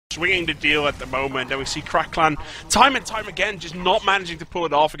swinging the deal at the moment, and we see Crackclan time and time again just not managing to pull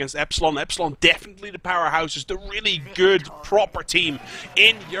it off against Epsilon. Epsilon definitely the powerhouses, the really good, proper team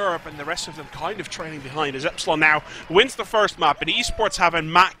in Europe, and the rest of them kind of trailing behind as Epsilon now wins the first map, and eSports having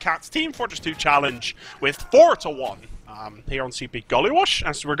Catz Team Fortress 2 challenge with 4-1 here on CP Gollywash.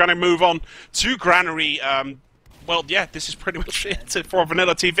 And so we're going to move on to Granary. Well, yeah, this is pretty much it for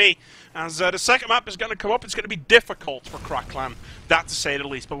VanillaTV. As the second map is going to come up, it's going to be difficult for Crackclan, that to say the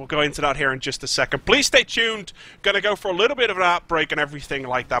least, but we'll go into that here in just a second. Please stay tuned. Going to go for a little bit of an ad break and everything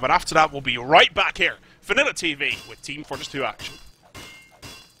like that, but after that, we'll be right back here. VanillaTV with Team Fortress 2 action.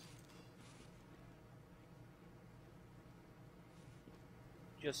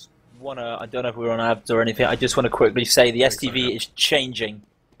 Just want to, I don't know if we're on ads or anything, I just want to quickly say the STV is changing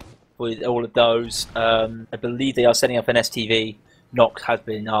with all of those. I believe they are setting up an STV. Knox has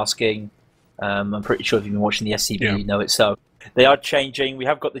been asking. I'm pretty sure if you've been watching the STV, you know it. So they are changing. We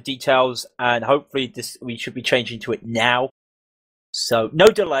have got the details, and hopefully we should be changing to it now. So no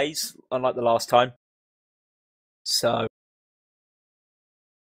delays, unlike the last time. So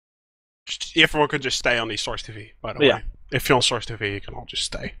everyone can just stay on the Source TV, by the way. If you're on Source TV, you can all just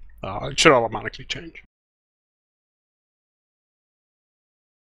stay. It should automatically change.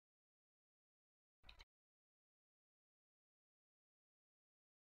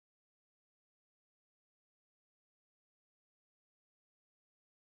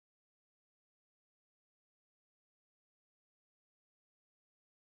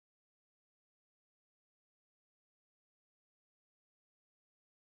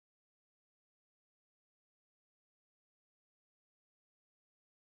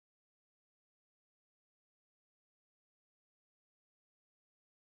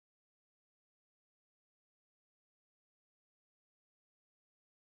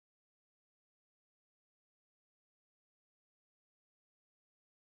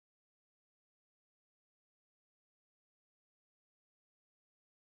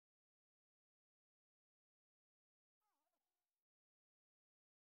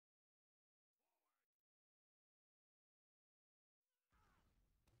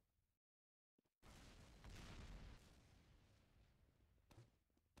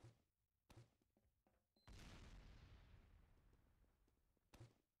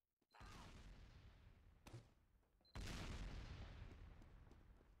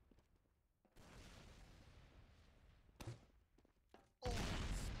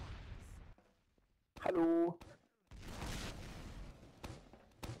 hello.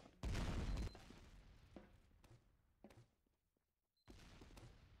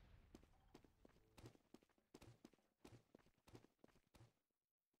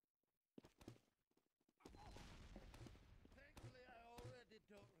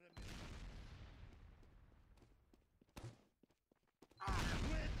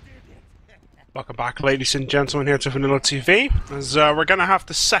 Welcome back, ladies and gentlemen, here to VanillaTV. As we're going to have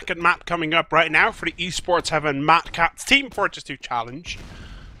the second map coming up right now for the eSports having Catz Team Fortress 2 challenge.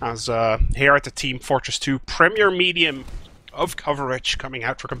 As here at the Team Fortress 2 Premier Medium of coverage coming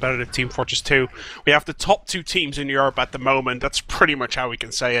out for competitive Team Fortress 2. We have the top two teams in Europe at the moment. That's pretty much how we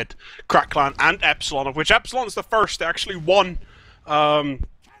can say it. Crackclan and Epsilon, of which Epsilon's the first. They actually won.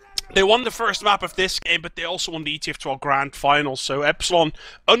 They won the first map of this game, but they also won the ETF12 Grand Final, so Epsilon,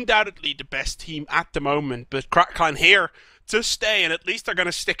 undoubtedly the best team at the moment, but Crackclan here to stay, and at least they're going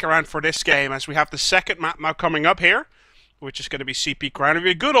to stick around for this game, as we have the second map now coming up here, which is going to be CP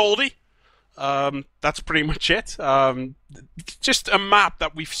Granary, a good oldie. That's pretty much it. Just a map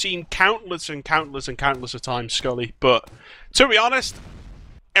that we've seen countless and countless and countless of times, Skully, but to be honest,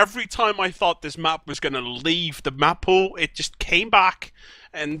 every time I thought this map was going to leave the map pool, it just came back,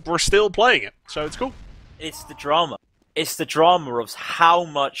 and we're still playing it, so it's cool. It's the drama. It's the drama of how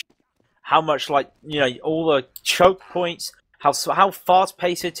much, like, you know, all the choke points, how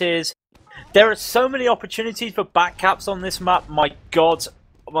fast-paced it is. There are so many opportunities for backcaps on this map. My God,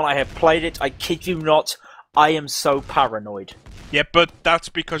 when I have played it, I kid you not, I am so paranoid. Yeah, but that's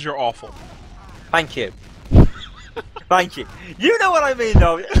because you're awful. Thank you. Thank you. You know what I mean,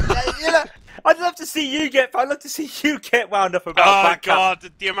 though. You know, I'd love to see you get wound up about Oh back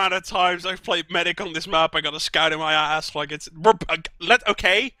God, the amount of times I've played medic on this map, I got a scout in my ass. Like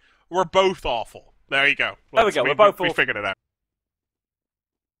okay, we're both awful. There you go. There we go. We're both awful. We figured it out.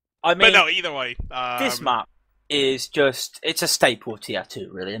 I mean, but no, either way, this map is just—it's a staple of Tier 2,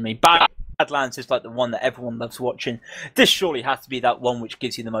 really. I mean, Badlands is like the one that everyone loves watching. This surely has to be that one which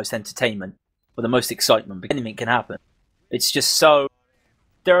gives you the most entertainment or the most excitement, because anything can happen. It's just so.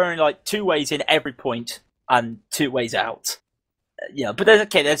 There are only like 2 ways in every point and 2 ways out. Yeah, but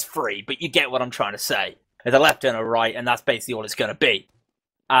there's 3, but you get what I'm trying to say. There's a left and a right, and that's basically all it's going to be.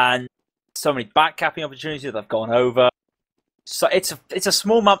 and so many backcapping opportunities that have gone over. So it's a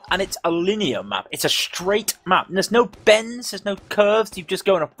small map, and it's a linear map. It's a straight map. And there's no bends, there's no curves. You just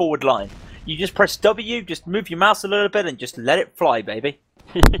go in a forward line. You just press W, just move your mouse a little bit, and just let it fly, baby.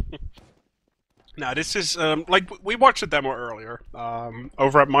 Now, this is, like, we watched a demo earlier.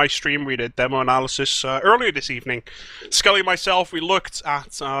 Over at my stream, we did demo analysis earlier this evening. Skully and myself, we looked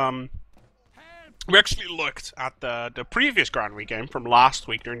at, we actually looked at the previous Granary game from last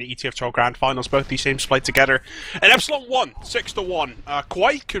week during the ETFL Grand Finals. Both these teams played together. And Epsilon won 6-1,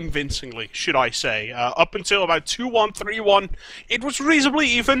 quite convincingly, should I say. Up until about 2-1, 3-1, it was reasonably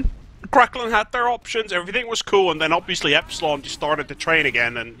even. Crackling had their options, everything was cool, and then obviously Epsilon just started to train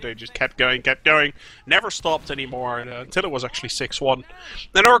again, and they just kept going, never stopped anymore until it was actually 6-1.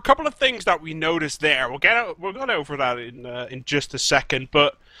 Now, there are a couple of things that we noticed there. We'll go over that in just a second,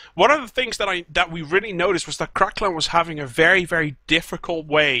 but one of the things that we really noticed was that Crackling was having a very, very difficult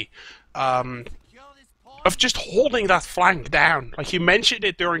way of just holding that flank down. Like, you mentioned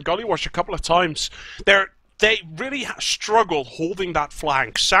it during Gully Watch a couple of times. They really struggled holding that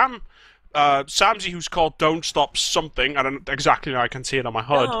flank. smzi, who's called Don't Stop Something, I don't exactly know, I can see it on my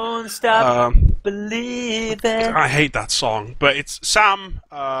HUD. Don't stop believing. I hate that song, but it's Sam,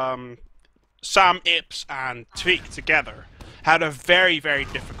 Ips, and TviQ together had a very, very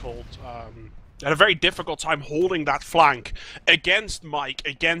difficult time holding that flank against Mike,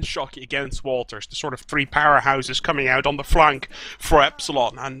 against Shocky, against wltrs, the sort of three powerhouses coming out on the flank for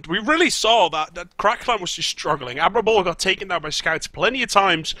Epsilon. And we really saw that Crackline was just struggling. Admirable got taken down by scouts plenty of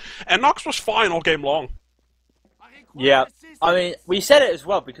times, and Knox was fine all game long. Yeah, I mean, we said it as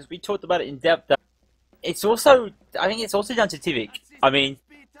well because we talked about it in depth. It's also, I think it's also down to TviQ. I mean,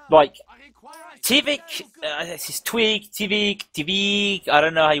 like, TviQ, it's TviQ, I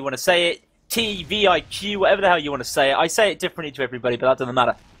don't know how you want to say it. TviQ, whatever the hell you want to say it. I say it differently to everybody, but that doesn't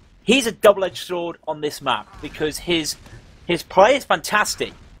matter. He's a double-edged sword on this map because his play is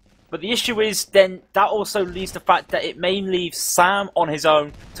fantastic. But the issue is then that also leaves the fact that it may leave Sam on his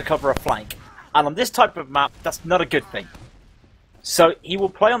own to cover a flank. And on this type of map, that's not a good thing. So he will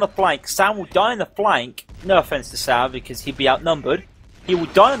play on the flank. Sam will die on the flank. No offense to Sam because he'd be outnumbered. He will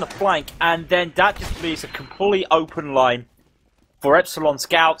die on the flank, and then that just leaves a completely open line for Epsilon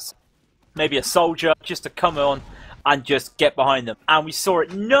scouts, maybe a soldier, just to come on and just get behind them. And we saw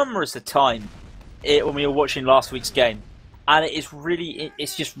it numerous of times when we were watching last week's game. And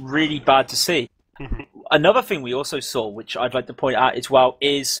it's just really bad to see. Another thing we also saw, which I'd like to point out as well,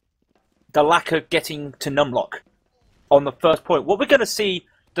 is the lack of getting to Numlocked on the first point. What we're going to see,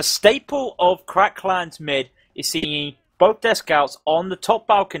 the staple of Crackland's mid is seeing both their scouts on the top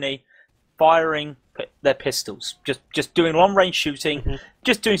balcony firing their pistols. Just doing long-range shooting,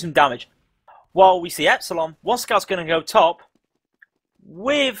 just doing some damage. While we see Epsilon, one scout's going to go top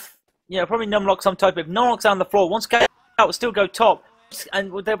with, probably Numlocked, some type of Numlocked on the floor. One scout will still go top,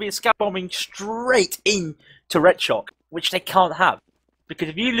 and there'll be a scout bombing straight into Red Shock, which they can't have. Because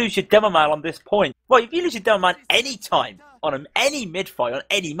if you lose your demo man on this point, well, if you lose your demo man any time on any mid-fight, on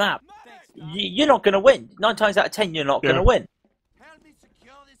any map, you're not going to win. 9 times out of 10, you're not going to win.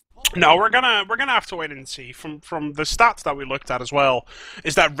 No, we're gonna have to wait and see. From the stats that we looked at as well,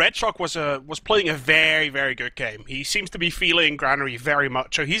 is that Red Shock was playing a very, very good game. He seems to be feeling Granary very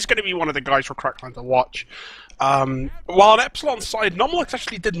much, so he's going to be one of the guys for Crackline to watch. While on Epsilon's side, Numlocked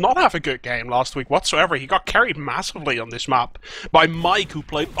actually did not have a good game last week whatsoever. He got carried massively on this map by Mike, who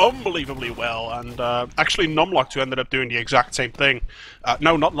played unbelievably well, and actually Numlocked, who ended up doing the exact same thing.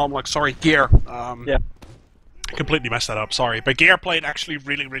 No, not Numlocked, sorry, Gear. Yeah. Completely messed that up, sorry. But Gear played actually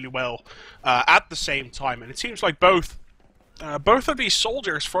really, really well at the same time, and it seems like both of these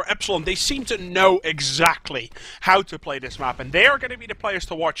soldiers for Epsilon, they seem to know exactly how to play this map, and they are going to be the players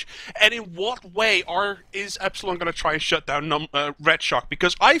to watch. And in what way is Epsilon going to try and shut down Red Shock?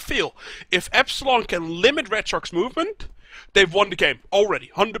 Because I feel if Epsilon can limit Red Shock's movement, they've won the game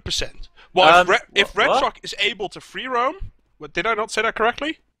already, 100%. Well, if Red Shock is able to free roam, did I not say that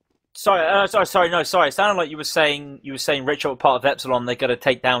correctly? Sorry. It sounded like you were saying Red Shock were part of Epsilon. They got to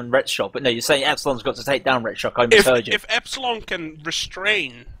take down Red Shock, but no, you're saying Epsilon's got to take down Red Shock. I misheard you. If Epsilon can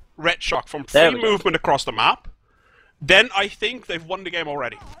restrain Red Shock from free movement across the map, then I think they've won the game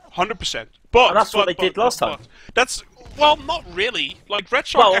already, 100%. But that's what they did last time. Not really. Like Red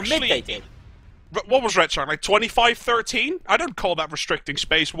Shock actually. Mid they did. What was Red Shock, like 25-13? I don't call that restricting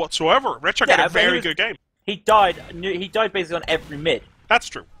space whatsoever. Red Shock had a very good game. He died basically on every mid. That's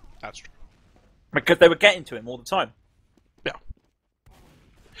true. Because they were getting to him all the time. Yeah.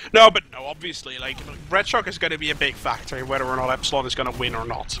 No, obviously, like, Red Shock is going to be a big factor in whether or not Epsilon is going to win or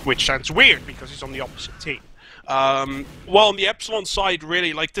not, which sounds weird because he's on the opposite team. While on the Epsilon side,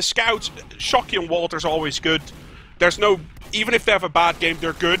 really, like the scouts, Shocky and wltrs are always good. There's no, even if they have a bad game,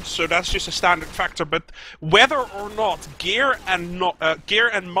 they're good, so that's just a standard factor. But whether or not Gear and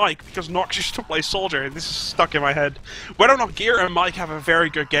Mike, because Nox used to play Soldier, and this is stuck in my head, whether or not Gear and Mike have a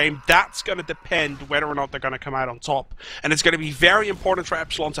very good game, that's going to depend whether or not they're going to come out on top. And it's going to be very important for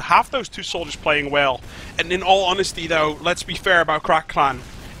Epsilon to have those two soldiers playing well. And in all honesty, though, let's be fair about Crack Clan.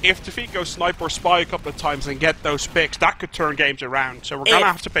 If TviQ goes sniper or spy a couple of times and get those picks, that could turn games around. So we're going to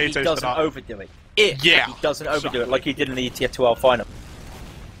have to pay attention to that. He doesn't overdo it. He doesn't overdo it like he did in the TF12 final.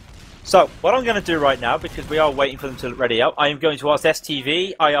 So, what I'm going to do right now, because we are waiting for them to ready up, I am going to ask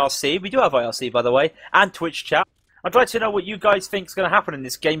STV, IRC, we do have IRC by the way, and Twitch chat. I'd like to know what you guys think is going to happen in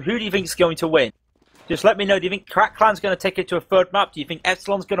this game. Who do you think is going to win? Just let me know. Do you think Crack Clan's going to take it to a third map? Do you think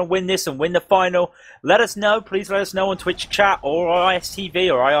Epsilon's going to win this and win the final? Let us know. Please let us know on Twitch chat or ISTV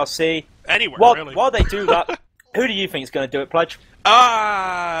or IRC. Anywhere, really. While they do that, who do you think is going to do it, Pledge?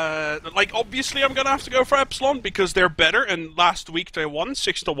 Like obviously I'm gonna have to go for Epsilon because they're better, and last week they won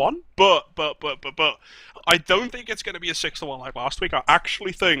 6-1. But I don't think it's gonna be a 6-1 like last week. I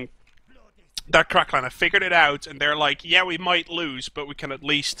actually think that Crackline have figured it out, and they're like, yeah, we might lose, but we can at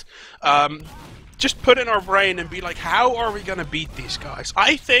least just put in our brain and be like, how are we gonna beat these guys?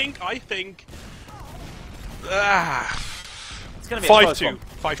 I think it's gonna be 5-2.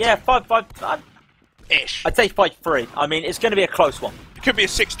 5-2. Yeah, 5-5. Ish. I'd say 5-3. I mean, it's going to be a close one. It could be a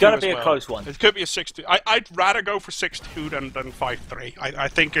 6-2 It's going to be a close one. It could be a 6-2. I'd rather go for 6-2 than 5-3. I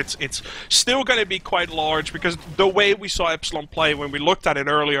think it's still going to be quite large because the way we saw Epsilon play when we looked at it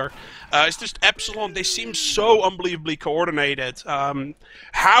earlier, it's just Epsilon, they seem so unbelievably coordinated.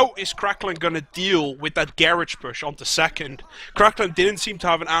 How is Crackling going to deal with that garage push onto second? Crackling didn't seem to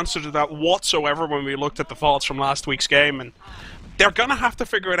have an answer to that whatsoever when we looked at the vaults from last week's game, and they're going to have to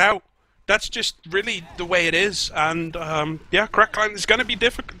figure it out. That's just really the way it is, and yeah, Crackline is going to be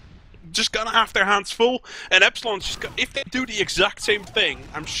difficult. Just going to have their hands full, and Epsilon's just if they do the exact same thing,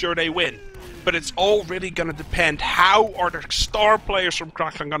 I'm sure they win. But it's all really going to depend how are the star players from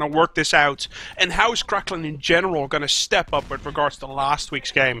Crackline going to work this out, and how is Crackline in general going to step up with regards to last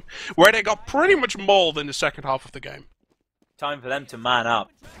week's game, where they got pretty much mauled in the second half of the game. Time for them to man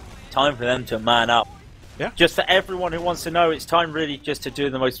up. Time for them to man up. Yeah. Just for everyone who wants to know, it's time really just to do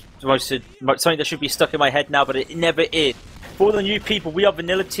the most something that should be stuck in my head now, but it never is. For all the new people, we are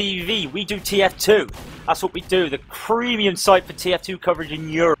VanillaTV. We do TF2. That's what we do. The premium site for TF2 coverage in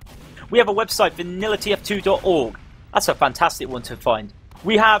Europe. We have a website, vanillatf2.org. That's a fantastic one to find.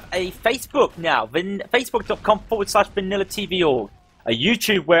 We have a Facebook now, facebook.com/VanillaTV.org. A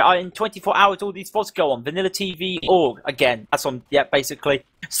YouTube where in 24 hours all these VODs go on, VanillaTV.org. Again, that's on, yeah, basically.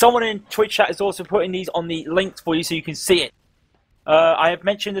 Someone in Twitch chat is also putting these on the links for you so you can see it. I have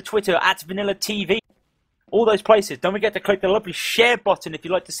mentioned the Twitter, @VanillaTV. All those places. Don't forget to click the lovely share button if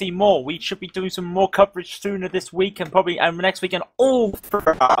you'd like to see more. We should be doing some more coverage sooner this week and probably next weekend all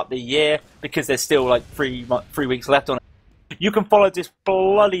throughout the year because there's still like 3 weeks left on it. You can follow this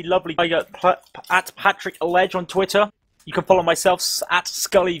bloody lovely guy at Patrick Ledge on Twitter. You can follow myself at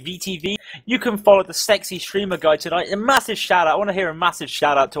Skully VTV. You can follow the sexy streamer guy tonight. A massive shout out. I want to hear a massive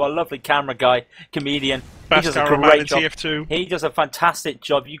shout out to our lovely camera guy, comedian. Best he does a great job. TF2. He does a fantastic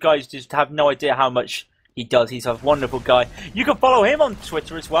job. You guys just have no idea how much he does. He's a wonderful guy. You can follow him on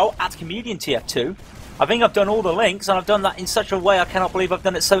Twitter as well, at ComedianTF2. I think I've done all the links, and I've done that in such a way I cannot believe I've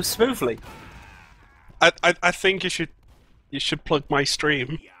done it so smoothly. I think you should plug my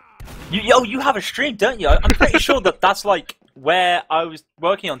stream. You have a stream, don't you? I'm pretty sure that's like where I was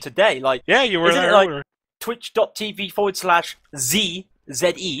working on today. Like, yeah, you were there. Like twitch.tv/ZE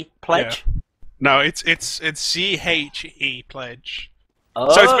pledge. Yeah. No, it's ZHE pledge.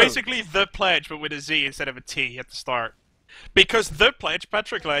 Oh. So it's basically the pledge, but with a Z instead of a T at the start. Because the pledge,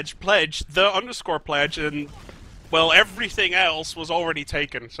 Patrick Ledge, pledge, the underscore pledge, and well, everything else was already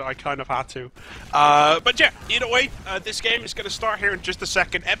taken, so I kind of had to. But yeah, either way, this game is going to start here in just a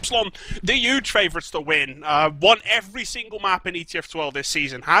second. Epsilon, the huge favourites to win, won every single map in ETF12 this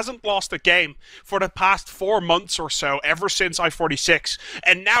season, hasn't lost a game for the past 4 months or so, ever since I-46.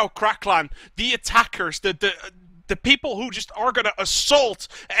 And now Cracklan, the attackers, the people who just are going to assault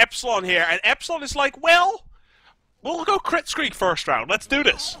Epsilon here, and Epsilon is like, well, we'll go crit streak first round, let's do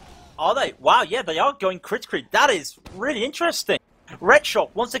this. Are they? Wow, yeah, they are going crit streak. That is really interesting. Red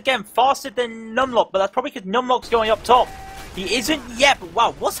Shock, once again, faster than Numlocked, but that's probably because Numlocked's going up top. He isn't yet, but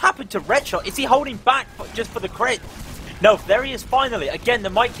wow, what's happened to Red Shock? Is he holding back just for the crit? No, there he is finally. Again,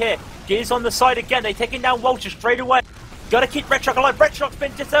 the mic here. Gears on the side again. They're taking down Walter straight away. Gotta keep Red Shock alive. Red Shock's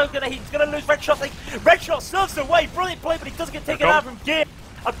been just he's gonna lose Red Shock. Red Shock serves away. Brilliant play, but he doesn't get taken out from Gear.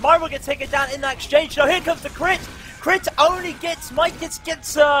 Admirable gets taken down in that exchange. Now here comes the crit. Crit only gets Mike gets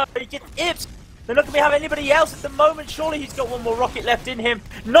Ips. They're not going to have anybody else at the moment. Surely he's got one more rocket left in him.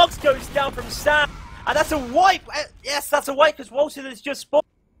 Knox goes down from Sam. And that's a wipe. Yes, that's a wipe because Walter has just spawned.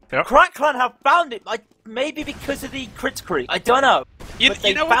 Yep. Crackland have found it. Maybe because of the Kritzkrieg. I don't know. You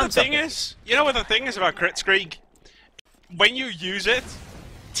know what the thing is? You know what the thing is about Kritzkrieg? When you use it,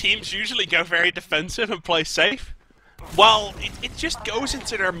 teams usually go very defensive and play safe. Well, it just goes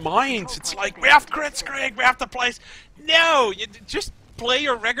into their minds. It's like, we have Kritzkrieg, we have to play... No! You just play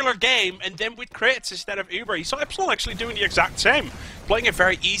your regular game, and then with crits instead of Uber. You saw Epsilon actually doing the exact same. Playing it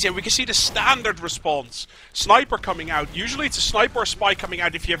very easy, and we can see the standard response. Sniper coming out. Usually it's a sniper or spy coming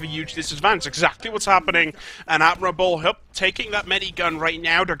out if you have a huge disadvantage. Exactly what's happening. And Admirable taking that minigun right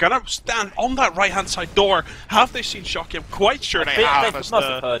now. They're going to stand on that right-hand side door. Have they seen Shocky? I'm quite sure they have. They must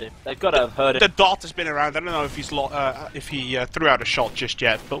have heard him. They've got to have heard it. The dot has been around. I don't know if he threw out a shot just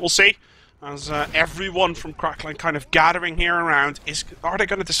yet, but we'll see. As everyone from Crackland kind of gathering here around, are they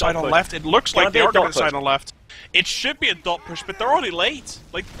going to decide on left? It looks like they are going to decide on left. It should be a dot push, but they're already late.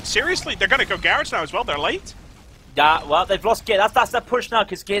 Like, seriously, they're going to go garage now as well. They're late. Yeah, well, they've lost Gear. That's their push now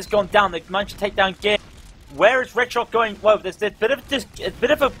because Gear's gone down. They've managed to take down Gear. Where is Red Shock going? Well, there's a bit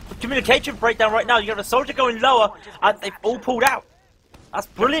of a communication breakdown right now. You got a soldier going lower, and they've all pulled out. That's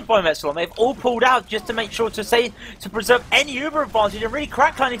brilliant by Epsilon. They've all pulled out just to make sure to preserve any Uber advantage. And really,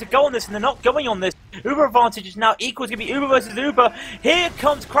 Crackline need to go on this, and they're not going on this. Uber advantage is now equal. It's going to be Uber versus Uber. Here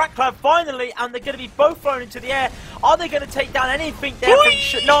comes Crackline finally, and they're going to be both thrown into the air. Are they going to take down anything there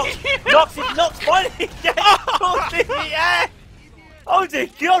from Knox? Knox finally gets pulled in the air. Oh dear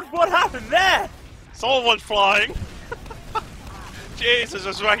God, what happened there? Someone flying. Jesus,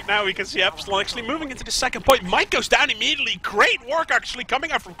 as right now we can see Epsilon actually moving into the second point. Mike goes down immediately. Great work actually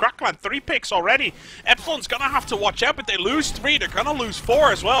coming out from Crackland. 3 picks already. Epsilon's going to have to watch out, but they lose 3. They're going to lose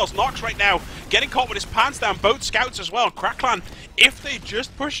 4 as well. As Knox right now getting caught with his pants down. Both scouts as well. Crackland, if they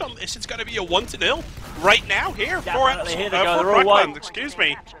just push on this, it's going to be a 1-0 right now here for Epsilon. For Crackland, excuse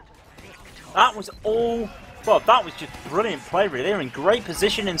me. That was all... Well, that was just brilliant play, really. They were in great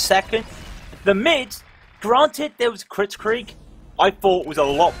position in second. The mid, granted, there was Kritzkrieg. I thought was a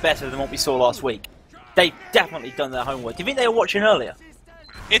lot better than what we saw last week. They've definitely done their homework. Do you think they were watching earlier?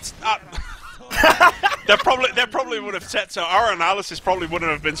 It's they probably would have said so. Our analysis probably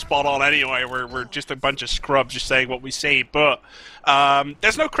wouldn't have been spot on anyway. We're just a bunch of scrubs just saying what we see. But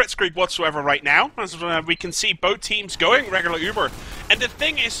there's no Kritzkrieg whatsoever right now, as we can see both teams going regular Uber. And the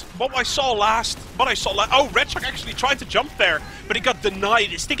thing is, what I saw last. Oh, Red Shark actually tried to jump there, but he got denied.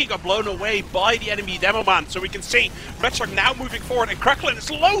 His sticky got blown away by the enemy demo man. So we can see Red Shark now moving forward, and Crackland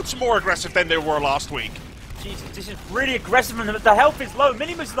is loads more aggressive than they were last week. Jesus, this is really aggressive from them. The health is low.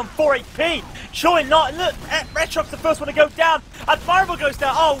 Minimoose is on 4 HP. Surely not. Look, Red Shark's the first one to go down. Admirable goes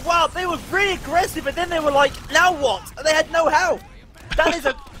down. Oh, wow. They were really aggressive, but then they were like, now what? They had no health. That is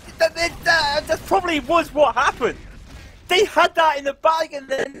that probably was what happened. They had that in the bag, and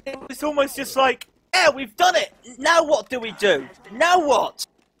then it was almost just like, yeah, we've done it. Now what do we do? Now what?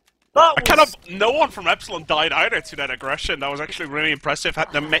 No one from Epsilon died either to that aggression. That was actually really impressive.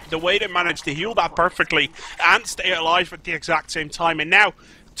 The way they managed to heal that perfectly and stay alive at the exact same time. And now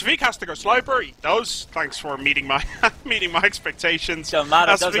TviQ has to go sniper. He does. Thanks for meeting my expectations. Don't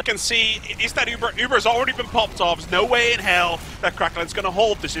matter, as we can see, is that Uber's already been popped off. There's no way in hell that Crackland's going to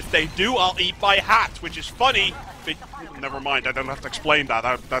hold this. If they do, I'll eat my hat, which is funny. But never mind. I don't have to explain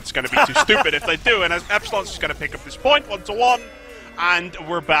that. That's going to be too stupid if they do. And as Epsilon's just going to pick up this point 1-1. And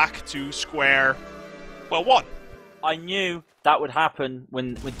we're back to square, well, 1. I knew that would happen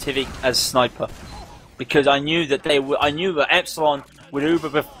with TviQ as sniper, because I knew that Epsilon would Uber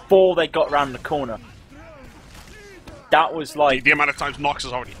before they got around the corner. That was like the amount of times Knox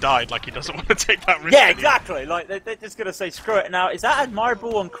has already died. Like, he doesn't want to take that risk. Yeah, exactly. Like, they're just gonna say screw it. Now, is that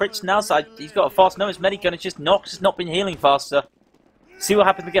Admirable on crits now? So he's got a fast notice medigun. It's just Knox has not been healing faster. See what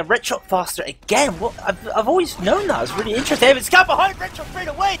happens again. Red Shot faster again. What? I've always known that. It's really interesting. They have a scout behind Red Shot straight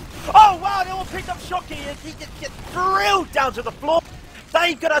away. Oh wow! They all picked up Shocky. He just gets drilled down to the floor.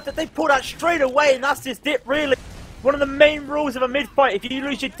 They pulled out straight away, and that's just it. Really, one of the main rules of a mid fight. If you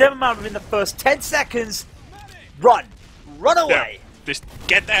lose your demo man within the first 10 seconds, run away. Yeah. Just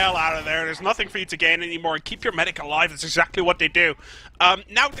get the hell out of there. There's nothing for you to gain anymore. Keep your medic alive. That's exactly what they do.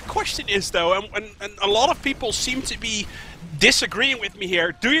 Now the question is though, and a lot of people seem to be disagreeing with me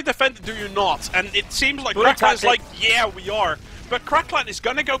here. Do you defend it? Do you not? And it seems like Crackland's like, yeah, we are. But Crackland is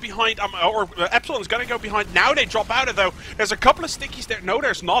going to go behind, or Epsilon is going to go behind. Now they drop out of though. There's a couple of stickies there. No,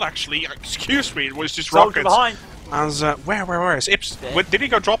 there's not actually. Excuse me. It was just rockets. Behind. As where is Ips? Did he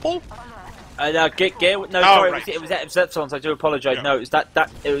go drop all? Gear. No, Oh, sorry, right. it was Epsilon. So I do apologise. Yeah. No, it was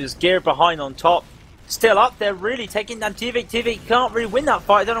it was Gear behind on top, still up there, really taking down TviQ. TviQ can't really win that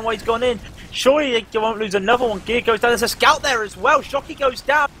fight. I don't know why he's gone in. Surely they won't lose another one. Gear goes down. There's a scout there as well. Shocky goes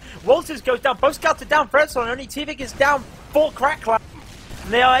down. wltrs goes down. Both scouts are down for Epsilon. Only TviQ is down for Crackline.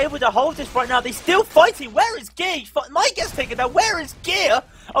 And they are able to hold this right now. They're still fighting. Where is Gear? My gets taken down. Where is Gear?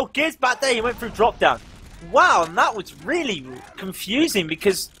 Oh, Gear's back there. He went through drop down. Wow, and that was really confusing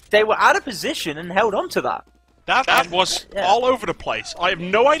because they were out of position and held on to that. That was all over the place. I have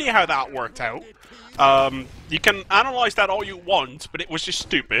no idea how that worked out. You can analyse that all you want, but it was just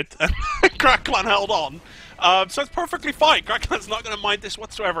stupid. And Crackline held on. So it's perfectly fine. Crackline's not going to mind this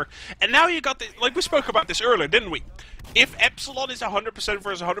whatsoever. And now you got the... Like, we spoke about this earlier, didn't we? If Epsilon is 100%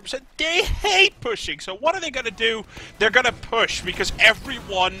 versus 100%, they hate pushing. So what are they going to do? They're going to push because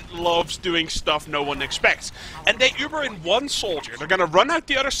everyone loves doing stuff no one expects. And they Uber in one soldier. They're going to run out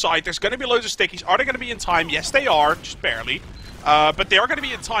the other side. There's going to be loads of stickies. Are they going to be in time? Yes, they are. Just barely. But they are going to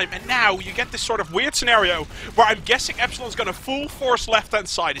be in time, and now you get this sort of weird scenario where I'm guessing Epsilon's going to full force left-hand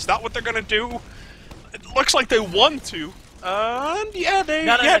side. Is that what they're going to do? It looks like they want to. And yeah,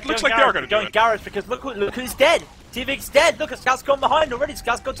 it looks like they are going to do it. Garage because look who's dead. TviQ's dead. Look, a scout's gone behind already.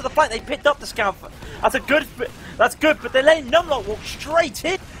 Scout's gone to the flank. They picked up the scout. That's good, but they're letting Numlocked walk straight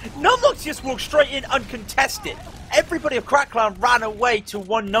in. Numlocked just walked straight in uncontested. Everybody of Crackline ran away to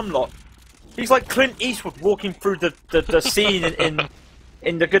one Numlocked. He's like Clint Eastwood walking through the scene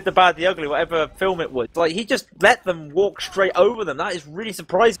in The Good, the Bad, the Ugly, whatever film it was. Like, he just let them walk straight over them. That is really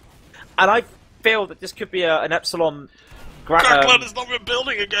surprising. And I feel that this could be an Epsilon... Crackline has not been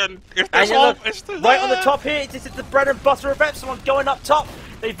building again. If there's right on the top here, this is the bread and butter of Epsilon going up top.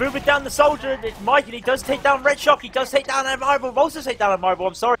 They move it down the soldier. It's Mike, and he does take down Red Shock. He does take down Admirable. Also take down Admirable,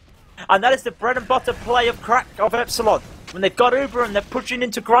 I'm sorry. And that is the bread and butter play of Epsilon. When they've got Uber and they're pushing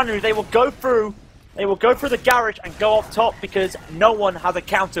into Granary, they will go through the garage and go up top because no one has a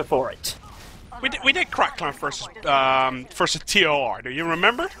counter for it. We did Crackline versus TOR. Do you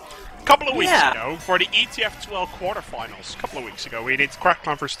remember? A couple of weeks ago, for the ETF 12 quarterfinals, a couple of weeks ago, we did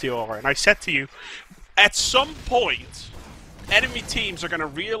Crackline versus TOR, and I said to you, at some point, enemy teams are going to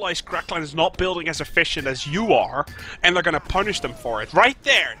realize Crackline is not building as efficient as you are, and they're going to punish them for it. Right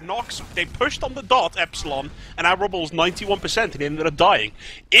there, Nox, they pushed on the dot, Epsilon, and Admirable was 91%, and he ended up dying.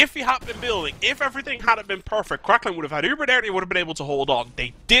 If he had been building, if everything hadn't been perfect, Crackline would have had Uber there, they would have been able to hold on.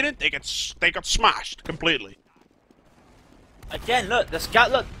 They didn't, they got smashed completely. Again, look,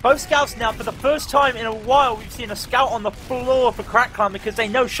 both scouts now, for the first time in a while, we've seen a scout on the floor for Crackline because they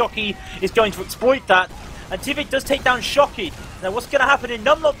know Shocky is going to exploit that. And TviQ does take down Shocky. Now, what's going to happen in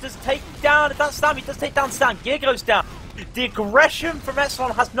Numlocked does take down, that's Stam, he does take down Stam. Gear goes down. The aggression from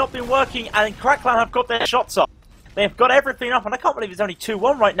Epsilon has not been working, and Crackline have got their shots up. They've got everything up, and I can't believe it's only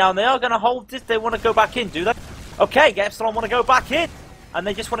 2-1 right now, and they are going to hold this. They want to go back in, do they? Okay, Epsilon want to go back in. And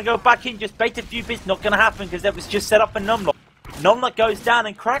they just want to go back in, just bait a few bits. Not going to happen because that was just set up for Numlocked. Numlocked goes down,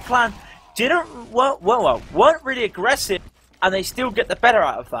 and Crackline weren't really aggressive, and they still get the better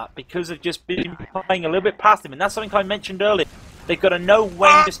out of that because of just being playing a little bit past them. And that's something I mentioned earlier. They've got to know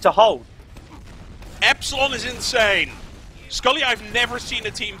when just to hold. Epsilon is insane. Skully, I've never seen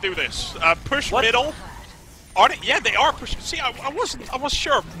a team do this. Push middle. Are they? Yeah, they are pushing. See, I wasn't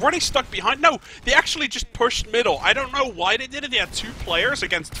sure. Were they stuck behind? No, they actually just pushed middle. I don't know why they did it. They had 2 players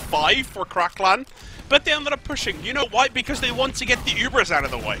against 5 for Crackline, but they ended up pushing. You know why? Because they want to get the Ubers out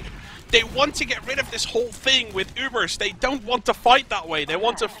of the way. They want to get rid of this whole thing with Ubers. They don't want to fight that way. They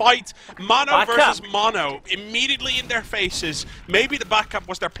want to fight mono versus mono immediately in their faces. Maybe the backup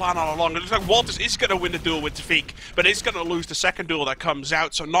was their plan all along. It looks like wltrs is going to win the duel with TviQ, but is going to lose the second duel that comes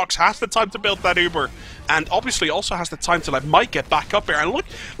out. So Nox has the time to build that Uber, and obviously also has the time to let Mike get back up here. And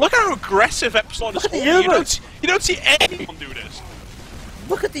look how aggressive Epsilon is. You don't see anyone do this.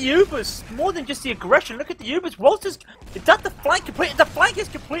 Look at the Ubers. More than just the aggression. Look at the Ubers. wltrs, is that the flank? The flank is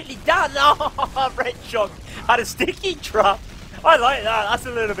completely down. No, Red Shock had a sticky trap. I like that. That's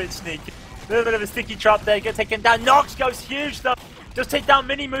a little bit sneaky. A little bit of a sticky trap there. Gonna take him down. Nox goes huge though. Just take down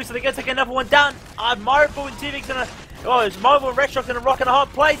minimoose, so they're gonna take another one down. Admirable and TviQ's gonna. Oh, it's Admirable and Red Shock gonna rock in a hard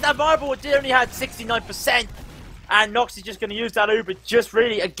place. Admirable only had 69%, and Nox is just gonna use that Uber just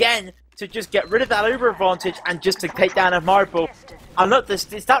really again to just get rid of that Uber advantage and just to take down Admirable. And look, is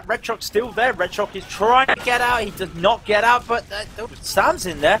that Red Shock still there? Red Shock is trying to get out. He does not get out, but Sam's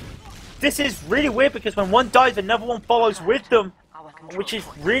in there. This is really weird because when one dies, another one follows with them, which is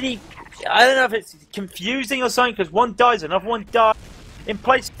really, I don't know if it's confusing or something, because one dies, another one dies in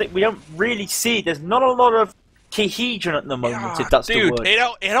places that we don't really see. There's not a lot of dodecahedron at the moment, Yeah, if that's dude, the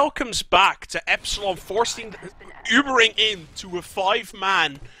word. it all comes back to Epsilon forcing, Ubering into a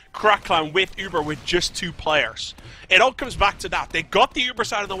 5-man Crackland with Uber with just 2 players. It all comes back to that. They got the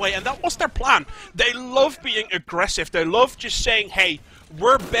Ubers out of the way, and that was their plan. They love being aggressive. They love just saying, hey,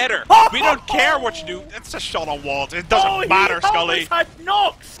 we're better. We don't care what you do. It's a shot on Walt. It doesn't matter, Skully. He had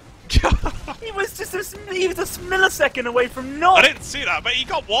Nox! He was just a millisecond away from Nox! I didn't see that, but he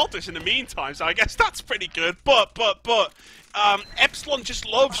got Walters in the meantime, so I guess that's pretty good. But, Epsilon just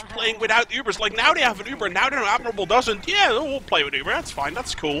loves playing without Ubers. Like, now they have an Uber, now their Admirable doesn't. Yeah, we'll play with Uber, that's fine,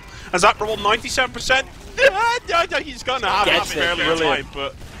 that's cool. As Admirable 97%, he's gonna have it fairly in time,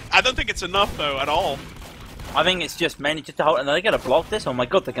 but I don't think it's enough, though, at all. I think it's just mainly just to hold, and they're gonna block this. Oh my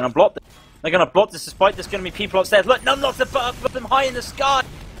god, they're gonna block this. They're gonna block this despite there's gonna be people upstairs. Look, Numlocked above them high in the sky,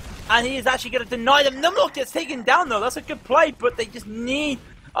 and he is actually gonna deny them. Numlocked gets taken down though. That's a good play, but they just need.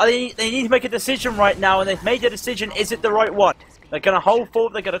 They need to make a decision right now, and they've made the decision. Is it the right one? They're gonna hold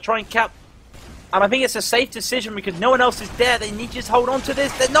forward. They're gonna try and cap. And I think it's a safe decision because no one else is there. They need to just hold on to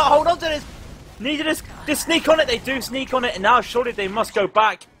this. They're not hold on to this. Need to just sneak on it. They do sneak on it, and now surely they must go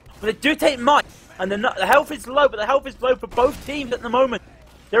back. But they do take might. And the health is low, but the health is low for both teams at the moment.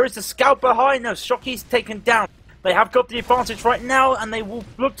 There is a scout behind them. Shockey's taken down. They have got the advantage right now, and they will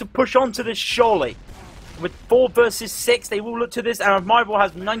look to push on to this surely. With 4 versus 6, they will look to this, and Admirable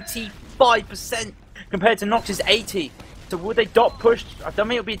has 95% compared to KnoxXx's 80. So would they dot push? I don't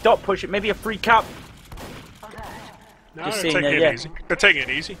think it'll be a dot push. It may be a free cap. No, they're taking it easy. They're taking it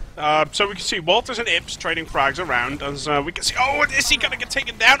easy. So we can see Walters and Ips trading frags around as we can see. Oh, is he going to get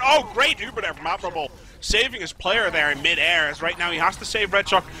taken down? Oh, great Uber there from Admirable. Saving his player there in mid-air as right now he has to save Red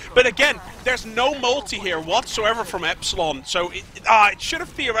Shock. But again, there's no multi here whatsoever from Epsilon. So it should have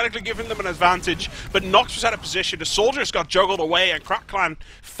theoretically given them an advantage. But Nox was out of position. The soldiers got juggled away and Crackland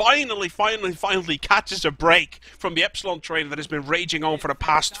finally catches a break from the Epsilon train that has been raging on for the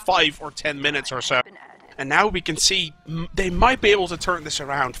past 5 or 10 minutes or so. And now we can see they might be able to turn this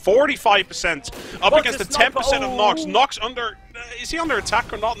around. 45% up against the 10% of Nox. Nox under... is he under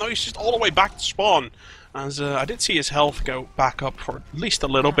attack or not? No, he's just all the way back to spawn. As I did see his health go back up for at least a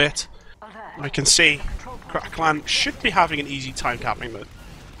little bit. I can see Crackland should be having an easy time capping that.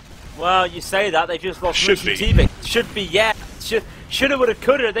 Well, you say that. They just lost TviQ. Should be, yeah. Shoulda, woulda,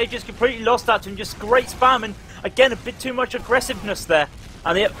 coulda. They just completely lost that to him. Just great spam. And again, a bit too much aggressiveness there.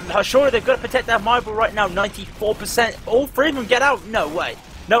 And surely they've got to protect their Admirable right now, 94%. All 3 of them get out? No way.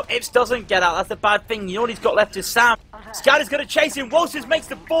 No, Ips doesn't get out. That's the bad thing. You know what he's got left is Sam. Scout is going to chase him. Walters makes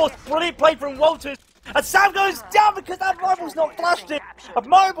the fourth. Brilliant play from Walters. And Sam goes down because Admirable's not flashed him.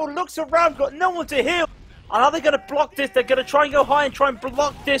 Admirable looks around, got no one to heal. And are they going to block this? They're going to try and go high and try and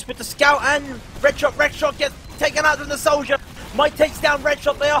block this with the Scout and Red Shot. Red Shot gets taken out from the soldier. Mike takes down Red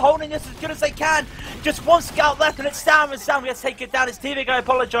Shot. They are holding this as good as they can. Just one scout left, and it's Sam, and Sam gets taken down. It's TviQ, I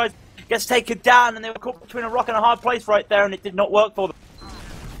apologise, gets taken down, and they were caught between a rock and a hard place right there, and it did not work for them.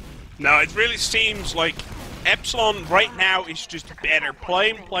 No, it really seems like Epsilon right now is just better.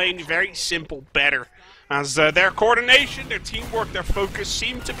 Plain, very simple, better. As their coordination, their teamwork, their focus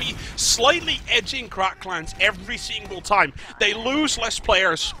seem to be slightly edging Cracklands every single time. They lose less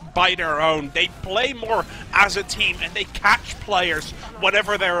players by their own. They play more as a team, and they catch players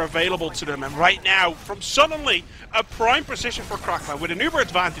whenever they're available to them. And right now, from suddenly a prime position for Crackland with an Uber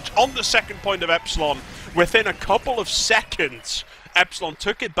advantage on the second point of Epsilon, within a couple of seconds, Epsilon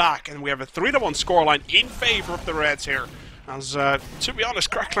took it back, and we have a 3-1 scoreline in favour of the Reds here. As, to be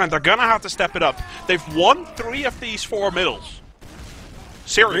honest, Crackland are gonna have to step it up. They've won 3 of these 4 middles.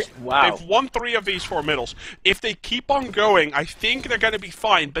 Seriously. Wow. They've won 3 of these 4 middles. If they keep on going, I think they're gonna be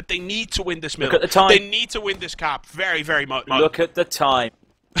fine, but they need to win this middle. Look at the time. They need to win this cap very much. Look at the time.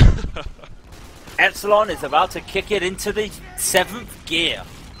 Epsilon is about to kick it into the 7th gear.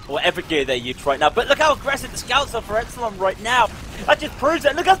 Whatever gear they use right now. But look how aggressive the scouts are for Epsilon right now. That just proves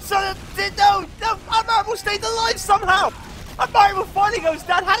it. Look how... No! Admirable stayed alive somehow! Admirable finally goes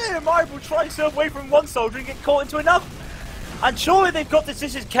down. How did Admirable try to serve away from one soldier and get caught into another? And surely they've got this.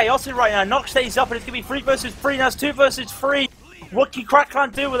 This is chaotic right now. Nox stays up and it's going to be 3 versus 3. Now it's 2 versus 3. What can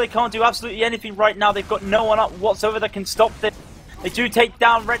Crackland do? Well, they can't do absolutely anything right now. They've got no one up whatsoever that can stop this. They do take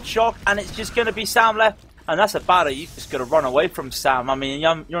down Red Shock, and it's just going to be Sam left. And that's a batter. You've just got to run away from Sam. I mean,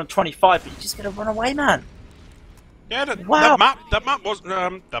 you're on 25, but you just got to run away, man. Yeah, wow.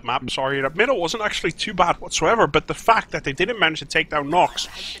 that middle wasn't actually too bad whatsoever, but the fact that they didn't manage to take down Nox,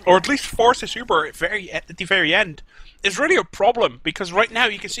 or at least force this Uber at the very end, is really a problem, because right now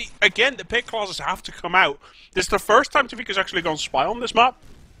you can see, again, the pit clauses have to come out. This is the first time TviQ has actually gone spy on this map,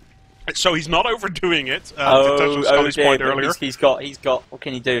 so he's not overdoing it, to touch on Skully's point earlier. He's got, what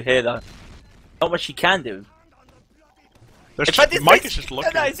can he do here, though? Not much he can do. Mike is just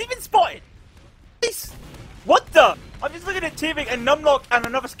looking. No, he's even spotted. What the? I'm just looking at TviQ and Numlocked and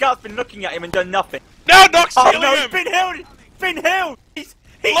another scout's been looking at him and done nothing. No, Nox Oh killing no, him! he's been healed! He's been healed! He's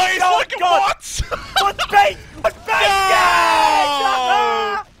oh God! What? What's bait? What's bait? No!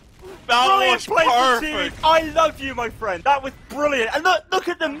 Yes! That Brilliant was play from perfect! TviQ. I love you, my friend. That was brilliant. And look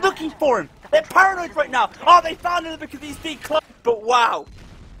at them looking for him. They're paranoid right now. Oh, they found him because he's declared. But wow.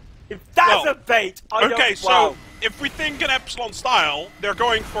 If that's a bait, Okay, so if we think in Epsilon style, they're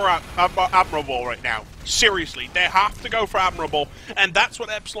going for Admirable right now. Seriously, they have to go for Admirable, and that's what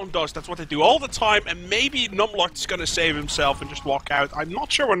Epsilon does. That's what they do all the time, and maybe Numlocked's going to save himself and just walk out. I'm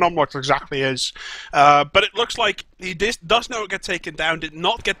not sure where Numlocked exactly is, but it looks like he does not get taken down, did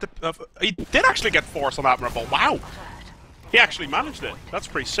not get the... he did actually get force on Admirable. Wow! He actually managed it. That's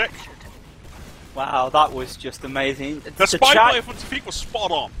pretty sick. Wow, that was just amazing. The spy play from TviQ was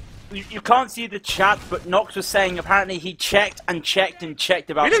spot on. You can't see the chat, but Nox was saying apparently he checked and checked and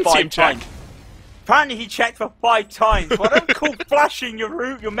checked about 5 times. Apparently he checked for 5 times. Well, I don't call flashing your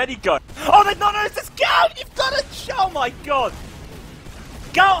medigun. Oh, they've not noticed the scout! You've got to show! Oh my god!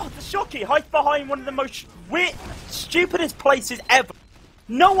 Go! The Shocky hides behind one of the most stupidest places ever.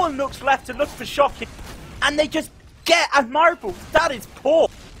 No one looks left to look for Shocky, and they just get Admirable. That is poor.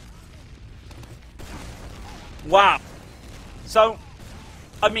 Wow. So,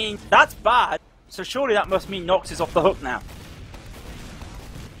 I mean, that's bad. So surely that must mean Nox is off the hook now.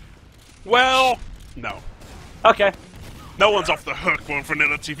 Well, no. Okay. No one's off the hook when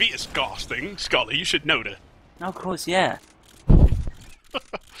VanillaTV is casting. Skully, you should know that. Of course, yeah.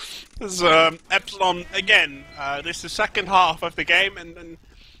 This Epsilon, again, this is the second half of the game, and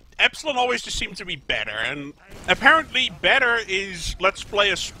Epsilon always just seems to be better, and apparently better is let's play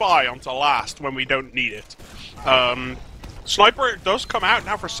a spy until last when we don't need it. Sniper does come out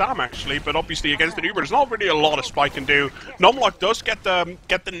now for Sam, actually, but obviously against the Uber, there's not really a lot a spy can do. Numlocked does get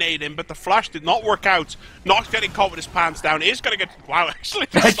the nade in, but the flash did not work out. Nox getting caught with his pants down is going to get... Wow, actually,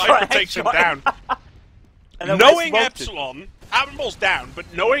 the Sniper takes him down. Knowing Epsilon, Admirable's down, but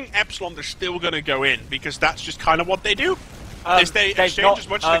knowing Epsilon, they're still going to go in, because that's just kind of what they do. Is they exchange as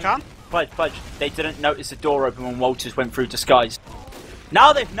much as they can. Fudge, they didn't notice the door open when Walters went through disguise.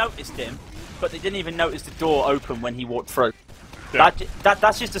 Now they've noticed him, but they didn't even notice the door open when he walked through. Yeah.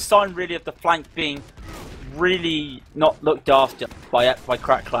 That's just a sign, really, of the flank being really not looked after by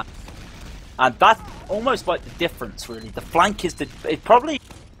KnoxXx. And that's almost like the difference, really. The flank is probably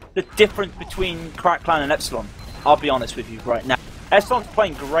the difference between KnoxXx and Epsilon. I'll be honest with you right now. Epsilon's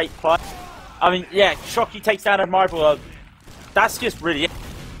playing great play. I mean, yeah, Shocky takes down Admirable. That's just really it.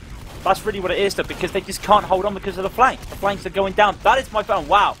 That's really what it is, though, because they just can't hold on because of the flank. The flanks are going down. That is my phone.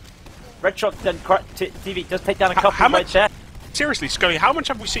 Wow. Red Shot then TviQ does take down a couple right there. Seriously, Skully, how much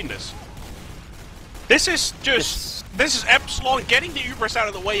have we seen this? This is just... This is Epsilon getting the Ubers out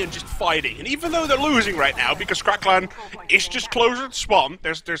of the way and just fighting. And even though they're losing right now, because KnoxXx is just closer to spawn,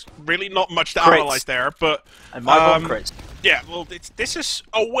 there's really not much to analyze there, but... And my bomb crits. Yeah, well, this is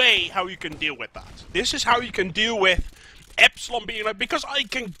a way how you can deal with that. This is how you can deal with Epsilon being like... Because I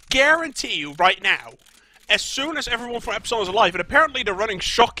can guarantee you right now, as soon as everyone from Epsilon is alive, and apparently they're running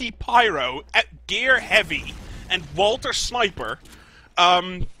Shocky Pyro, Gear Heavy, and Walter Sniper,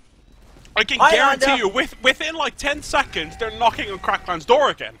 I can guarantee you, within like 10 seconds, they're knocking on KnoxXx's door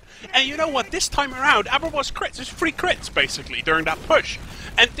again. And you know what? This time around, Admirable's crits is free crits, basically, during that push.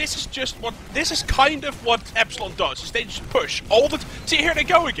 And this is just what... This is kind of what Epsilon does, is they just push all the... See, here they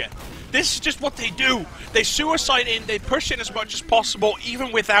go again. This is just what they do. They suicide in, they push in as much as possible,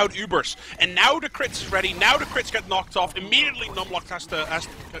 even without Ubers. And now the crits is ready, now the crits get knocked off, immediately Numlocked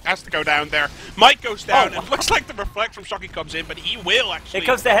has to go down there. Mike goes down, and it looks like the reflect from Shocky comes in, but he will actually... Here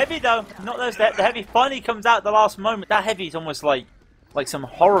comes the heavy, though. Not those, the heavy finally comes out at the last moment. That heavy is almost like some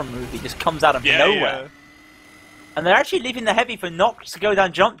horror movie, just comes out of nowhere. Yeah. And they're actually leaving the heavy for Nox to go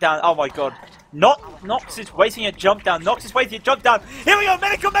down, jump down. Oh my god. Nox is waiting a jump down. Nox is waiting a jump down. Here we go,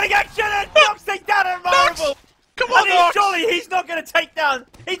 medic action, and Nox take down Admirable. Come on, Nox. Surely he's not going to take down.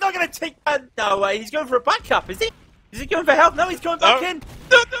 He's not going to take down. No way. He's going for a backup, is he? Is he going for help? No, he's going back in.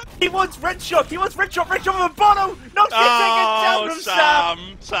 No. He wants red shot. He wants red shot. Red shot with a Bono. Nox gets taken down from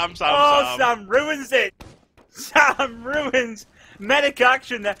Sam. Sam ruins it. Sam ruins medic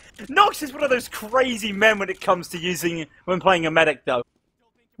action there. Nox is one of those crazy men when it comes to when playing a medic, though.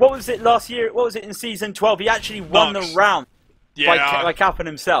 What was it last year? What was it in season 12? He actually won the round by capping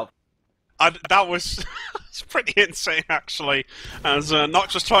himself. That was pretty insane, actually. As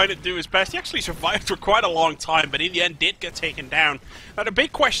Nox was trying to do his best. He actually survived for quite a long time, but in the end did get taken down. Now, the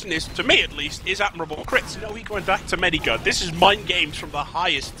big question is, to me at least, is Admirable crits? You know, he going back to Medigun. This is mind games from the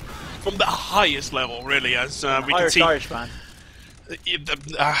highest level, really, as we can see. Irish man.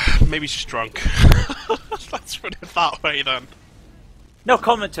 Maybe he's just drunk. Let's put it that way then. No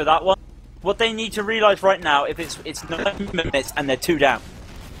comment to that one. What they need to realise right now, if it's 9 minutes and they're 2 down,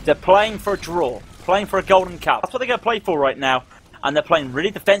 they're playing for a draw, playing for a golden cap. That's what they're going to play for right now, and they're playing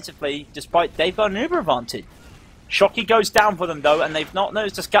really defensively, despite they've got an uber advantage. Shocky goes down for them though, and they've not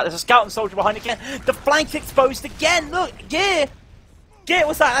noticed a scout. There's a scout and soldier behind again. The flank's exposed again. Look, Gear,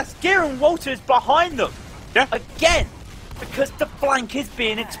 what's that? That's Gear and Walters behind them. Yeah. Again, because the flank is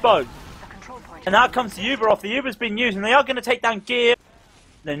being exposed. And now comes the Uber off. The Uber's been used, and they are going to take down Gear.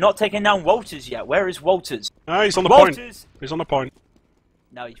 They're not taking down Walters yet. Where is Walters? He's on the Walters. Point. He's on the point.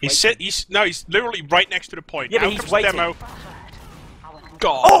 No, He's literally right next to the point. Yeah, now but he's comes waiting. the demo.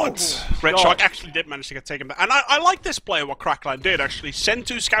 God! Oh, Red God. Shark actually did manage to take him down. And I like this play, what Crackline did, actually. Send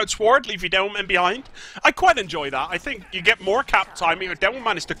 2 scouts forward, leave your Devilman behind. I quite enjoy that. I think you get more cap timing. Your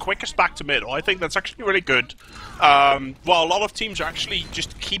Devilman is the quickest back to middle. I think that's actually really good. While a lot of teams are actually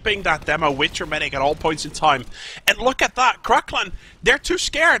just keeping that demo with your medic at all points in time. And look at that. Crackline, they're too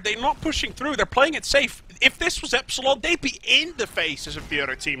scared. They're not pushing through. They're playing it safe. If this was Epsilon, they'd be in the faces of the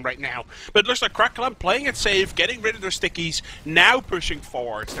other team right now. But it looks like Crackline playing it safe, getting rid of their stickies, now pushing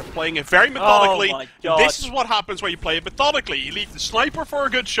forwards. They're playing it very methodically. Oh my God. This is what happens when you play it methodically. You leave the sniper for a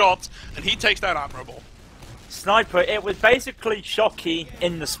good shot, and he takes down Admirable. Sniper, it was basically Shocky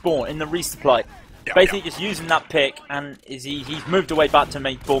in the spawn, in the resupply. Yeah, Basically just using that pick, and he's moved away back to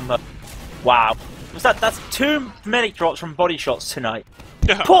make bomber. Wow. That's 2 medic drops from body shots tonight.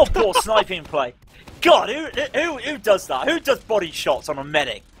 Yeah. Poor sniping play. God, who does that? Who does body shots on a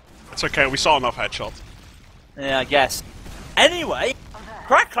medic? It's okay, we saw enough headshots. Yeah, I guess. Anyway,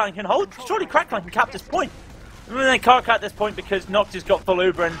 Crackline can hold. Surely Crackline can cap this point. I mean, they can't cap this point because Nox has got full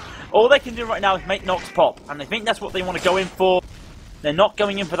Uber, and all they can do right now is make Nox pop. And I think that's what they want to go in for. They're not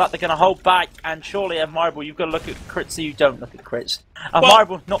going in for that. They're going to hold back. And surely, Admirable, you've got to look at crits. So you don't look at crits.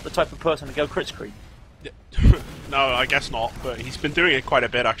 Admirable's not the type of person to go crit screen. No, I guess not, but he's been doing it quite a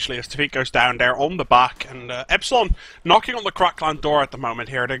bit actually as TviQ goes down there on the back, and Epsilon knocking on the Crackland door at the moment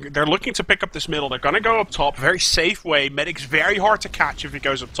here. They're looking to pick up this middle. They're going to go up top, very safe way. Medic's very hard to catch if he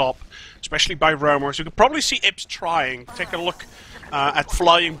goes up top, especially by roamers. You could probably see Ips trying. Take a look at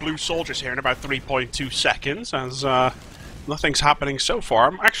flying blue soldiers here in about 3.2 seconds as nothing's happening so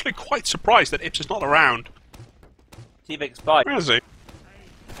far. I'm actually quite surprised that Ips is not around. TviQ's by. Where is he?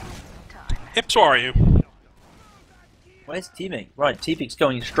 Ips, where are you? Where's TviQ? Right, TviQ's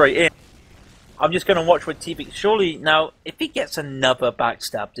going straight in. I'm just going to watch with TviQ. Surely, now, if he gets another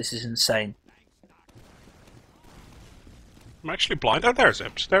backstab, this is insane. I'm actually blind. Oh, there's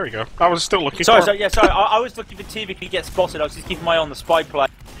Ips. There we go. I was still looking Sorry, for him. I was looking for TviQ to get spotted. I was just keeping my eye on the spy play.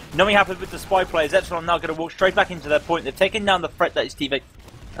 Knowing what happened with the spy players, Epsilon now going to walk straight back into their point. They've taken down the threat that is TviQ.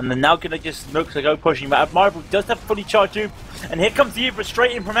 And they're now going to just look to go pushing. But Admirable does have fully charged Uber. And here comes the Uber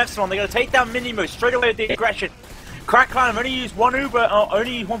straight in from Epsilon. They're going to take down minimoose straight away with the aggression. Crackline have only used one Uber,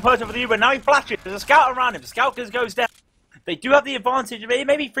 only one person for the Uber. Now he flashes. There's a scout around him. The scout goes down. They do have the advantage.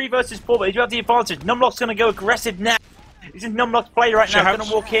 Maybe 3 versus 4, but they do have the advantage. Numlock's going to go aggressive now. This is Numlock's play right now. He's going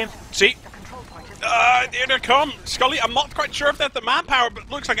to walk in. See? Here they come. Skully, I'm not quite sure if they have the manpower, but it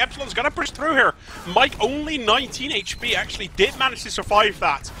looks like Epsilon's going to push through here. Mike, only 19 HP, actually did manage to survive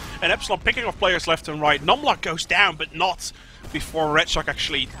that. And Epsilon picking off players left and right. Numlocked goes down, but not before Red Shark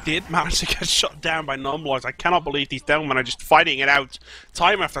actually did manage to get shot down by Numlocked. I cannot believe these Devilmen are just fighting it out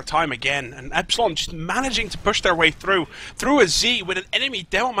time after time again. And Epsilon just managing to push their way through a Z with an enemy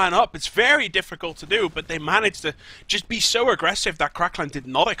Devilman up. It's very difficult to do, but they managed to just be so aggressive that Crackline did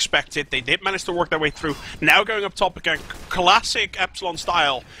not expect it. They did manage to work their way through. Now going up top again, classic Epsilon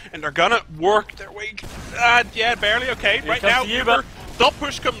style, and they're gonna work their way. Yeah, barely okay. Here right comes now, the Uber. dot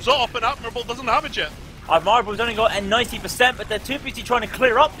push comes off, and Admirable doesn't have it yet. Admirable's only got 90%, but they're too busy trying to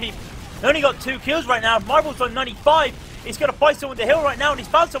clear up people. They only got 2 kills right now. Admirable's on 95. He's going to fight someone with the hill right now, and he's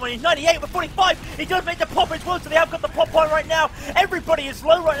found someone. He's 98 with 45. He does make the pop as well, so they have got the pop on right now. Everybody is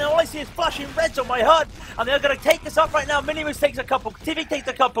low right now. All I see is flashing reds on my HUD, and they're going to take this up right now. minimoose takes a couple. TviQ takes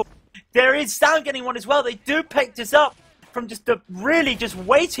a couple. There is Sound getting one as well. They do pick this up from just the really just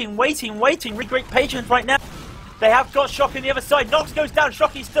waiting. Really great patience right now. They have got Shocky on the other side. Nox goes down.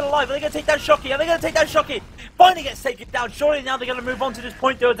 Shocky's still alive. Are they going to take down Shocky? Are they going to take down Shocky? Finally gets taken down. Surely now they're going to move on to this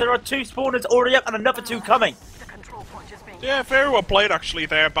point. There are 2 spawners already up and another 2 coming. Yeah, very well played actually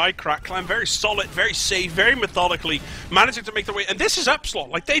there by Crackline. Very solid, very safe, very methodically, managing to make their way. And this is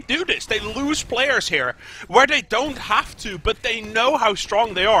Epsilon. Like, they do this. They lose players here where they don't have to, but they know how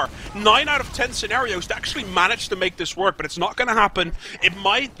strong they are. 9 out of 10 scenarios to actually manage to make this work, but it's not going to happen. It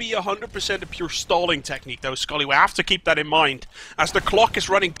might be 100% a pure stalling technique, though, Skully. We have to keep that in mind. As the clock is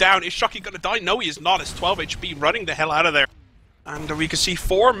running down, is Shocky going to die? No, he is not. It's 12 HP running the hell out of there. And we can see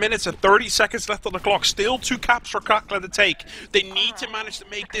 4 minutes and 30 seconds left on the clock. Still 2 caps for Crackland to take. They need to manage to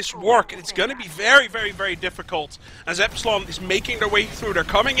make this work, and it's going to be very, very, very difficult as Epsilon is making their way through. They're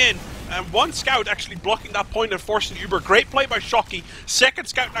coming in, and one scout actually blocking that point and forcing Uber. Great play by Shocky. Second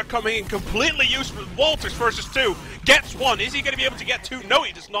scout now coming in, completely useless. wltrs versus 2. Gets 1. Is he going to be able to get 2? No,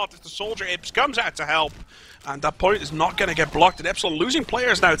 he does not. As the soldier Ips comes out to help. And that point is not going to get blocked. And Epsilon losing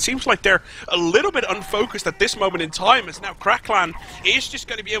players now. It seems like they're a little bit unfocused at this moment in time, as now Crackland is just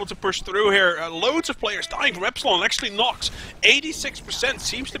going to be able to push through here. Loads of players dying from Epsilon. Actually, Knox, 86%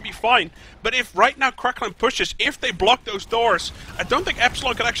 seems to be fine. But if right now Crackland pushes, if they block those doors, I don't think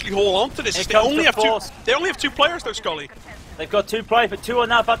Epsilon can actually hold on to this. They only have 2 players though, Skully. They've got 2 players, but 2 are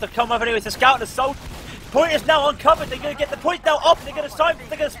now about to come over anyway. It's a scout and a soldier. Point is now uncovered. They're going to get the point now up. They're going to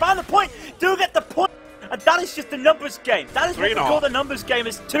spam the point. Do get the point. And that is just the numbers game. That is what we call the numbers game.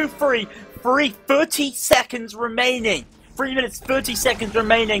 It's 2-3. 30 seconds remaining. 3 minutes, 30 seconds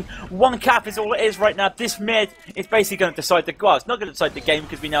remaining. 1 cap is all it is right now. This mid is basically going to decide the... Well, it's not going to decide the game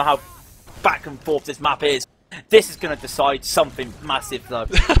because we know how back and forth this map is. This is going to decide something massive, though.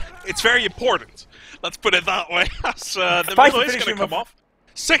 It's very important. Let's put it that way. The middle is going to come off.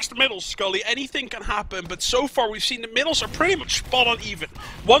 6th middle, Skully. Anything can happen, but so far we've seen the middles are pretty much spot on even.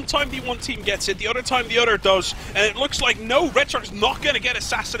 One time the one team gets it, the other time the other does, and it looks like no, Redshark's not going to get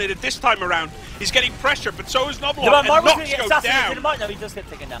assassinated this time around. He's getting pressure, but so is Numlocked, and Knox goes down. No, he does get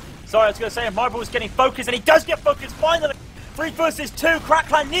taken down. Sorry, I was going to say, Admirable was getting focused, and he does get focused finally. 3 versus 2,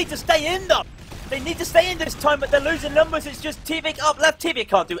 Crackland need to stay in them. They need to stay in this time, but they're losing numbers. It's just TviQ up left. TviQ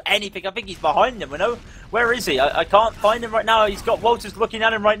can't do anything. I think he's behind them, you know? Where is he? I can't find him right now. He's got wltrs looking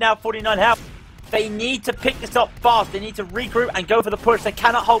at him right now, 49 health. They need to pick this up fast. They need to regroup and go for the push. They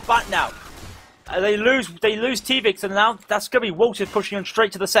cannot hold back now. They lose TviQ, and now that's going to be wltrs pushing him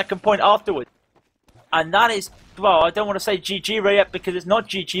straight to the second point afterwards. And that is, well, I don't want to say GG right yet because it's not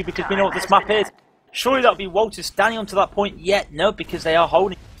GG because we know what this map is. Surely that'll be wltrs standing onto that point yet. No, because they are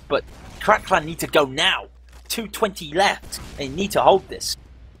holding. But Crackland need to go now. 2:20 left. They need to hold this.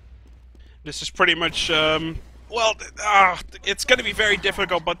 This is pretty much, well, it's going to be very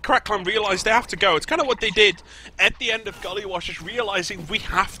difficult, but Crackland realised they have to go. It's kind of what they did at the end of Gully Washes, realising we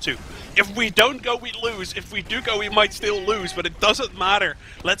have to. If we don't go, we lose. If we do go, we might still lose, but it doesn't matter.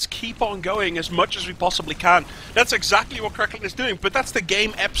 Let's keep on going as much as we possibly can. That's exactly what Crackland is doing, but that's the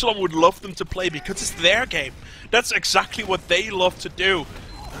game Epsilon would love them to play because it's their game. That's exactly what they love to do.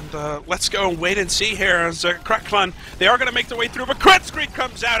 And let's go and wait and see here as Crackland, they are going to make their way through, but crit screen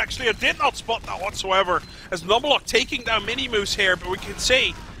comes out. Actually, I did not spot that whatsoever as Numlocked taking down minimoose here, but we can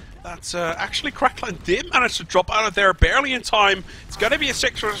see that actually Crackland did manage to drop out of there barely in time. It's going to be a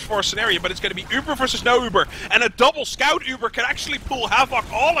 6 versus 4 scenario, but it's going to be Uber versus no Uber, and a double scout Uber can actually pull havoc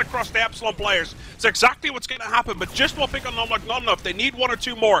all across the Epsilon players. It's exactly what's going to happen, but just one pick on Numlocked, not enough. They need 1 or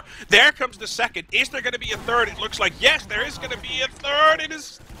 2 more. There comes the second. Is there going to be a third? It looks like yes, there is going to be a third. It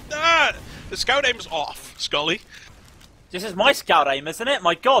is the scout aim is off, Skully. This is my scout aim, isn't it?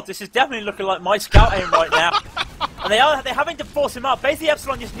 My god, this is definitely looking like my scout aim right now. And they're having to force him out. Basically,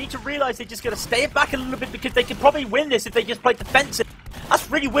 Epsilon just need to realise they're just going to stay back a little bit because they could probably win this if they just play defensive. That's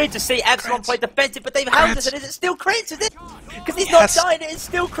really weird to see Epsilon play defensive, but they've held this, and is it still crits, is it? Because he's not dying, it is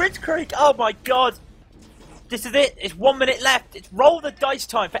still crit creek. Oh my god. This is it. It's 1 minute left. It's roll the dice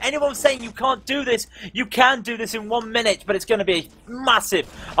time. For anyone saying you can't do this, you can do this in 1 minute, but it's going to be a massive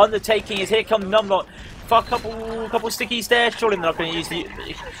undertaking as here comes Numlocked. For a couple stickies there. Surely they're not going to use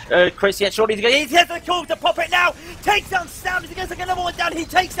the Chris yet. Surely he's going to call to pop it now. Takes down Sam. He's going to take another one down. He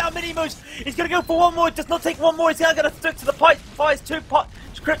takes down minimoose. He's going to go for 1 more. Does not take 1 more. He's now going to stick to the pipe. Fires 2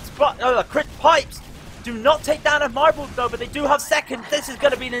 crit pipes. Do not take down Admirable though, but they do have second. This is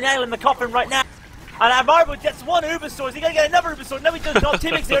going to be the nail in the coffin right now. And Admirable gets 1 Uber sword. Is he going to get another Uber sword? No, he does not.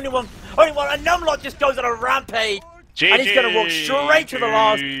 TviQ's the only one. And Numlocked just goes on a rampage. GG, and he's going to walk straight to the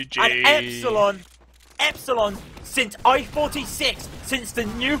last. And Epsilon, since I-46, since the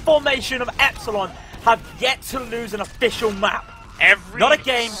new formation of Epsilon, have yet to lose an official map. Not a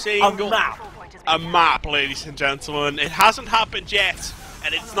game, a map. A map, ladies and gentlemen. It hasn't happened yet,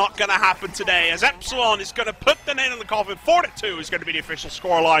 and it's not going to happen today, as Epsilon is going to put the nail in the coffin. 4-2 is going to be the official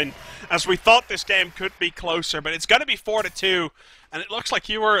scoreline, as we thought this game could be closer, but it's going to be 4-2, and it looks like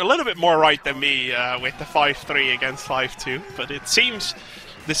you were a little bit more right than me with the 5-3 against 5-2, but it seems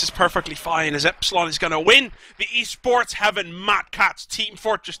This is perfectly fine, as Epsilon is going to win the eSports Heaven Matt Catz Team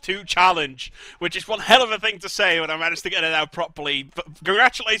Fortress 2 Challenge, which is one hell of a thing to say when I managed to get it out properly. But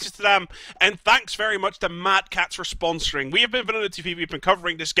congratulations to them, and thanks very much to Matt Catz for sponsoring. We have been VanillaTV, we've been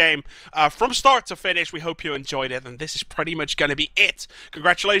covering this game from start to finish. We hope you enjoyed it, and this is pretty much going to be it.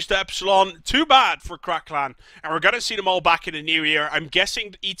 Congratulations to Epsilon, too bad for Cracklan, and we're going to see them all back in the new year. I'm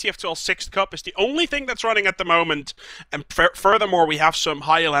guessing the ETF12 6th Cup is the only thing that's running at the moment, and furthermore, we have some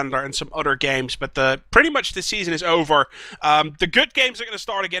Highlander and some other games, but pretty much the season is over. The good games are going to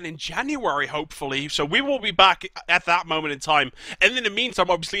start again in January, hopefully, so we will be back at that moment in time. And in the meantime,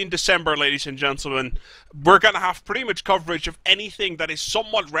 obviously in December, ladies and gentlemen, we're going to have pretty much coverage of anything that is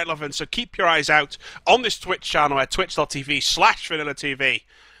somewhat relevant, so keep your eyes out on this Twitch channel at twitch.tv/VanillaTV.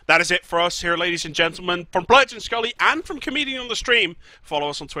 That is it for us here, ladies and gentlemen. From Pledge and Skully and from Comedian on the Stream, follow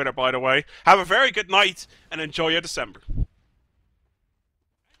us on Twitter, by the way. Have a very good night and enjoy your December.